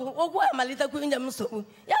n'eziokwu ụkwụ amalitekwa inye m nsogbu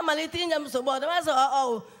ya malite inye m nsogbu ọdịmasị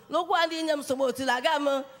ọwụ n'ụkwụ adị inye m nsogbu otula aga m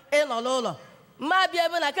ịnọ n'ụlọ mma bịa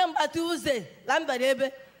ebe na kemgbe Tuesday la mbara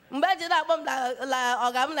ebe mgbe ejide akpọ m la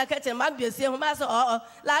ọ ga-abụ na kichin ma m biesie hụ masị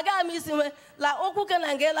la aga m isi nwe la ụkwụ ke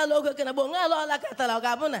na nga ịlala oge ke na gboo nwa ala ọla katara ọ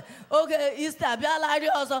ga-abụ na oge Easter abịalarị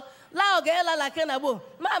ọzọ la ọ ga-ela na ke na gboo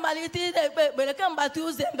ma amalite ide ekpe ekpere kemgbe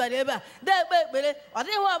Tuesday mbara ebe a de ekpe ekpere ọ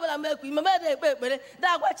dịghị nwa ọbụla mekwu ime mede ekpe ekpere de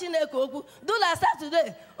agwa Chineke okwu dula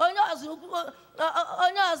Saturday onye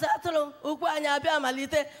ọzọ atụrụ ukwu anyị abịa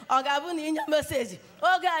malite ọ ga-abụ na inye meseji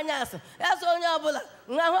oge anyị asị eso onye ọbụla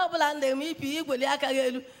nwa ahụ ọbụla na-eme ipi igweli aka gị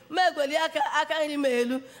elu ma egweli aka nri m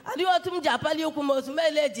elu adịghị otu m ji apali ụkwụ m otu ma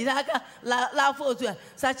ele ejiri aka lafọ otu a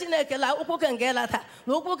sa Chineke la ụkwụ ke nga ịla taa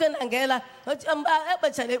na ụkwụ ke na nga ịla mgbe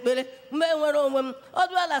ekpechara ekpere mgbe nwere onwe m ọ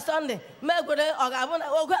dụala Sọnde ma egwere ọ ga-abụ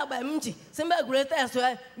na oge agba m ji si ma egwere test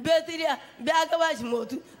bịa tiri ya bịa gawa ji m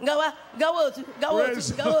otu gawa otu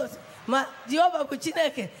ma Jehova bụ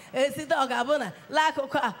Chineke esite ọ ga-abụ na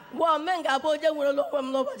l'akụkụ a gwọọ mme m ga-abụ onye nwere onwe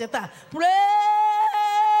m n'ụbọchị taa. Praise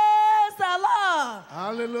the Lord.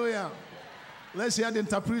 Hallelujah. Let's hear the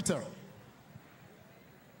interpreter.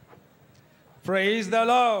 Praise the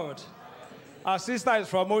Lord. Our sister is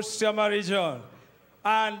from Oshioma region.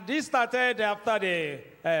 And this started after the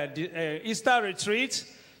Easter retreat.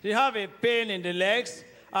 She have a pain in the legs.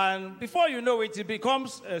 And before you know it, it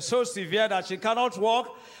becomes so severe that she cannot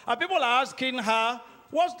walk. And people are asking her,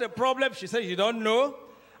 what's the problem? She said she don't know.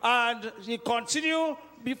 And she continued.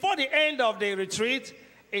 Before the end of the retreat,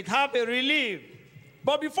 it had a relief.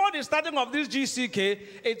 But before the starting of this GCK,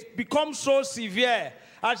 it becomes so severe.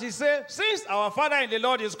 And she said, since our Father in the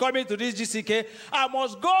Lord is coming to this GCK, I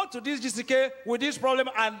must go to this GCK with this problem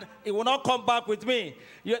and it will not come back with me.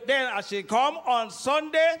 Then as she come on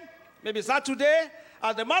Sunday, maybe Saturday,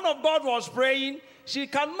 as the man of God was praying, she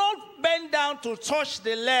cannot bend down to touch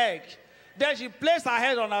the leg. Then she placed her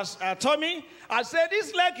head on her tummy and said,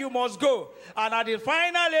 this leg you must go. And at the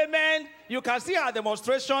final amen, you can see her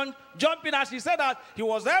demonstration jumping. As she said that he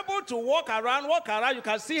was able to walk around. You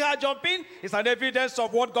can see her jumping. It's an evidence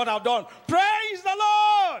of what God has done. Praise the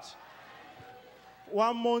Lord.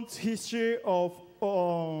 1 month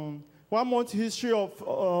history of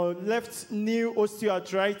left knee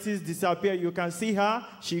osteoarthritis disappeared. You can see her.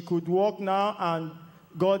 She could walk now, and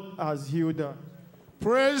God has healed her.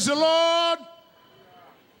 Praise the Lord.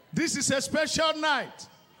 This is a special night.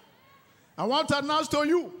 I want to announce to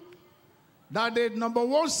you that the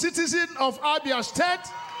 #1 citizen of Abia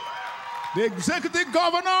State, the executive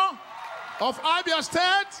governor of Abia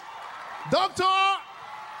State, Dr.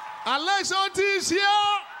 Alex Oti is here.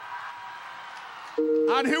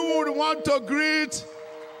 And he would want to greet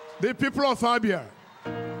the people of Abia.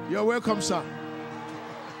 You're welcome, sir.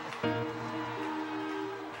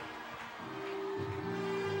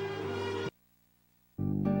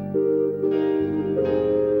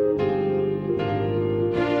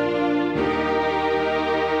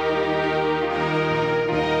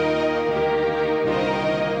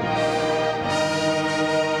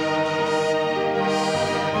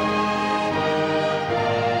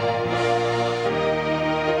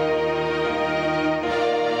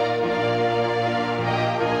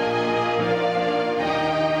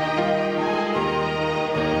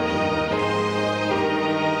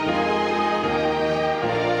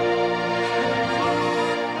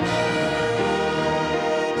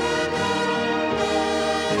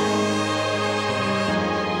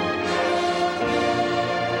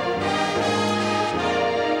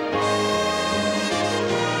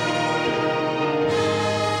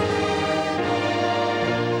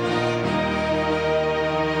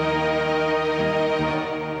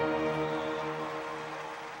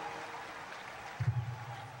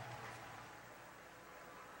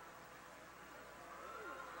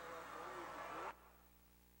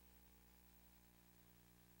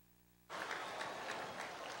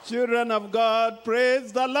 Children of God,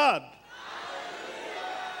 praise the Lord.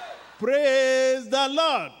 Praise the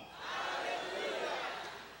Lord.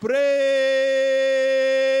 Praise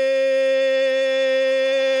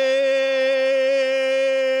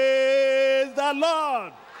the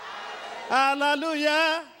Lord.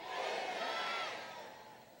 Hallelujah.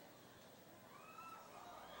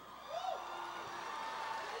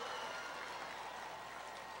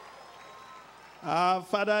 Our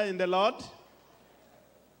Father in the Lord,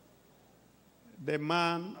 the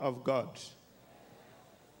man of God,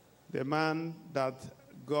 the man that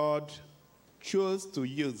God chose to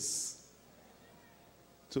use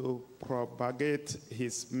to propagate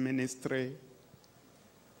his ministry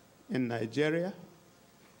in Nigeria,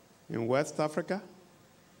 in West Africa,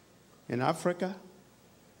 in Africa,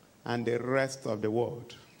 and the rest of the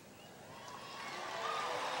world.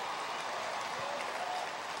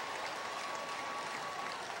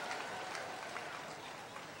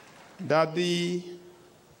 Daddy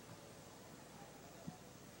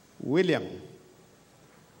William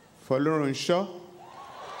Folurunsho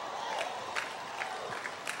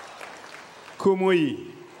Kumuyi,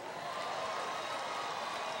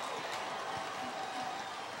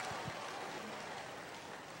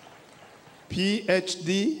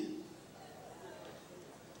 PhD,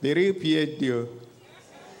 the real PhD.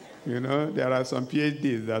 You know, there are some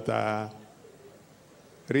PhDs that are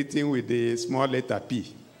written with the small letter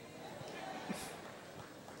P.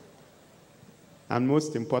 And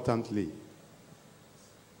most importantly,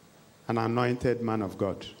 an anointed man of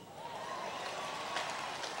God.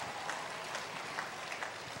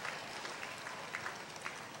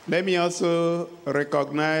 Let me also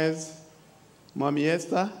recognize Mommy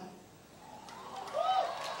Esther.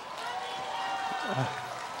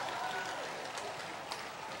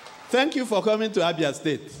 Thank you for coming to Abia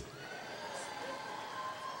State.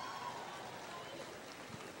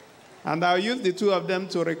 And I'll use the two of them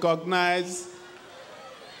to recognize.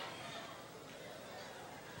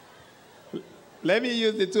 Let me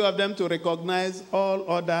use the two of them to recognize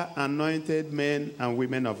all other anointed men and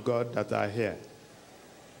women of God that are here.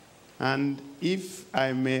 And if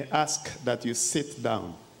I may ask that you sit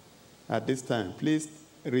down at this time, please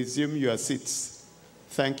resume your seats.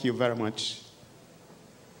 Thank you very much.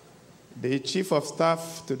 The Chief of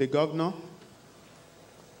Staff to the Governor,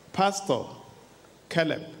 Pastor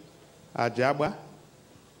Caleb Ajaba,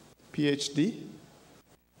 PhD,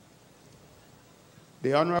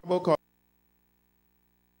 the Honorable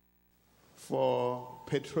for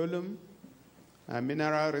Petroleum and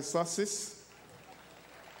Mineral Resources,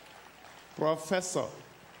 Professor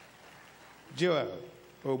Joel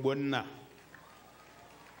Ogbonna,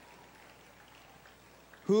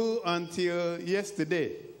 who until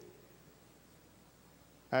yesterday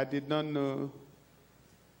I did not know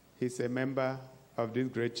he's a member of this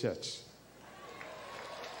great church.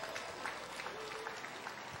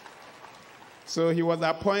 So he was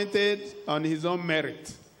appointed on his own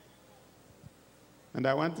merit. And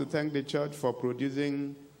I want to thank the church for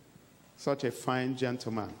producing such a fine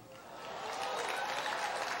gentleman.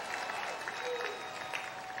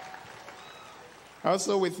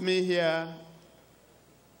 Also with me here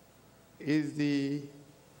is the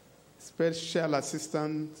Special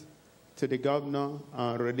Assistant to the Governor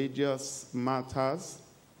on Religious Matters,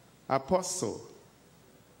 Apostle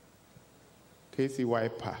Casey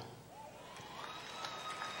Wiper.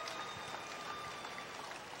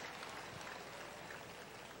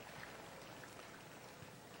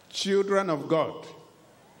 Children of God,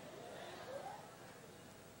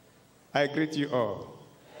 I greet you all.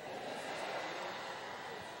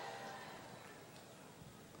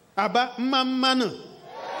 Aba mamanu,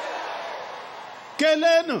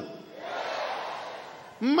 kelenu,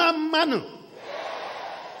 mamanu,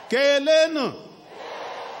 kelenu,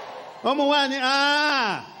 omuwani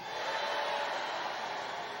ah.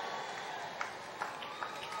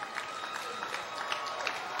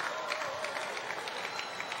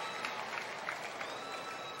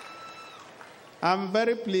 I'm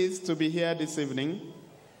very pleased to be here this evening.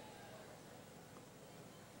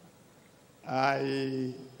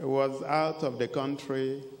 I was out of the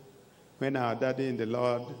country when our daddy in the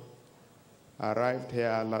Lord arrived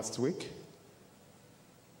here last week.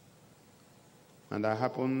 And I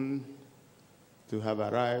happened to have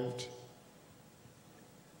arrived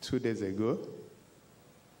 2 days ago.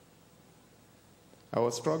 I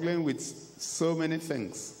was struggling with so many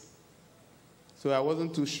things. So I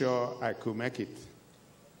wasn't too sure I could make it.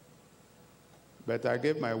 But I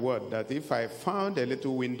gave my word that if I found a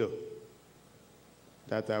little window,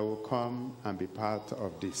 that I will come and be part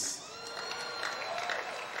of this.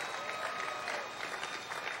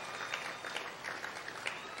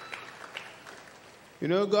 You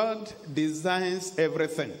know, God designs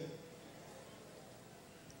everything.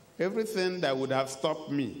 Everything that would have stopped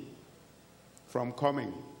me from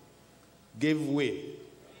coming gave way,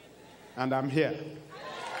 and I'm here.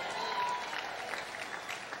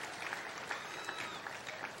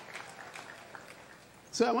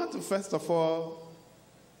 So I want to first of all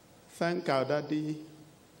thank our daddy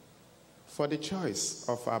for the choice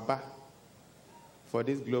of Abba for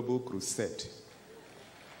this global crusade.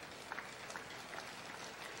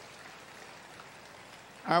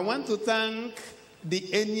 I want to thank the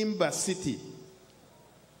Enyimba city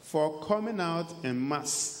for coming out en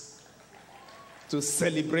masse to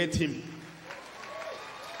celebrate him.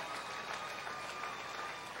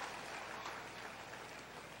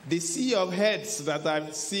 The sea of heads that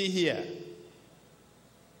I see here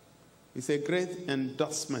is a great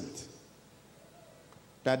endorsement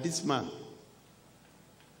that this man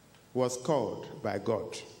was called by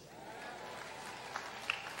God.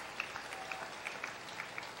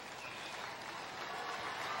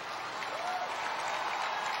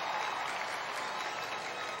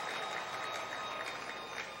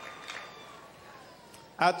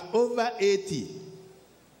 At over 80,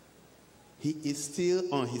 he is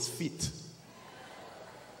still on his feet,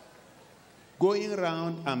 going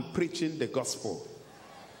around and preaching the gospel,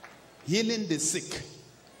 healing the sick,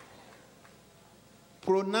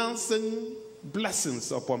 pronouncing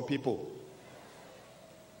blessings upon people.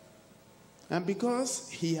 And because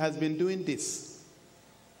he has been doing this,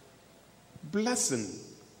 blessing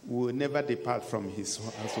will never depart from his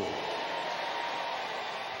household.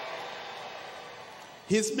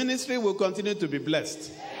 His ministry will continue to be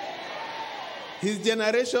blessed. His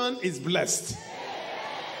generation is blessed.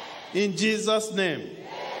 In Jesus' name.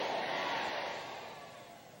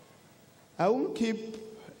 I won't keep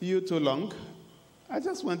you too long. I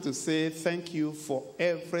just want to say thank you for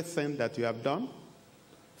everything that you have done,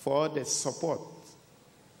 for all the support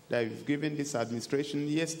that you've given this administration.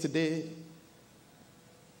 Yesterday,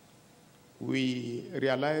 we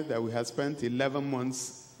realized that we had spent 11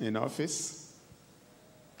 months in office.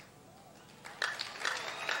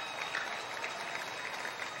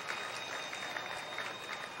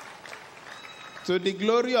 To the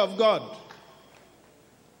glory of God,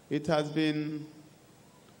 it has been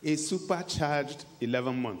a supercharged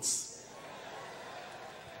 11 months.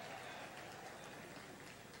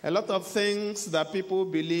 A lot of things that people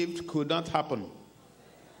believed could not happen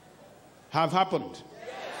have happened.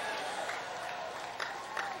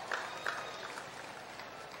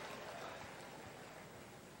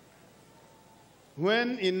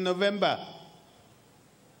 When in November,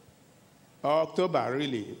 or October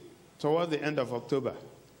really, towards the end of October,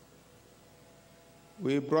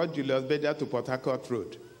 we brought Julius Berger to Port Harcourt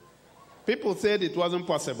Road. People said it wasn't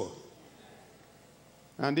possible.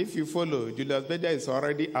 And if you follow, Julius Berger is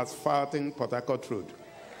already asphalting Port Harcourt Road.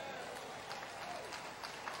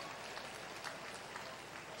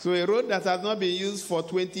 So a road that has not been used for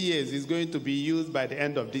 20 years is going to be used by the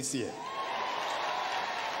end of this year.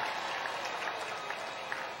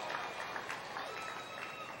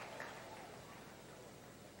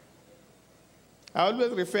 I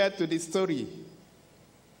always refer to the story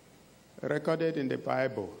recorded in the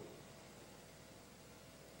Bible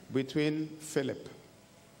between Philip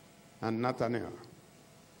and Nathanael.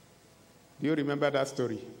 Do you remember that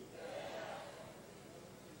story?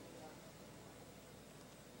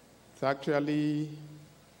 It's actually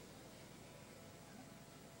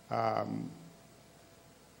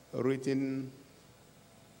written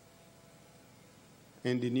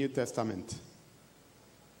in the New Testament.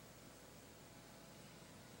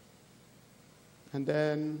 And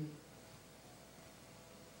then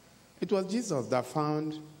it was Jesus that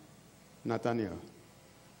found Nathanael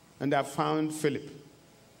and that found Philip.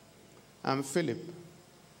 And Philip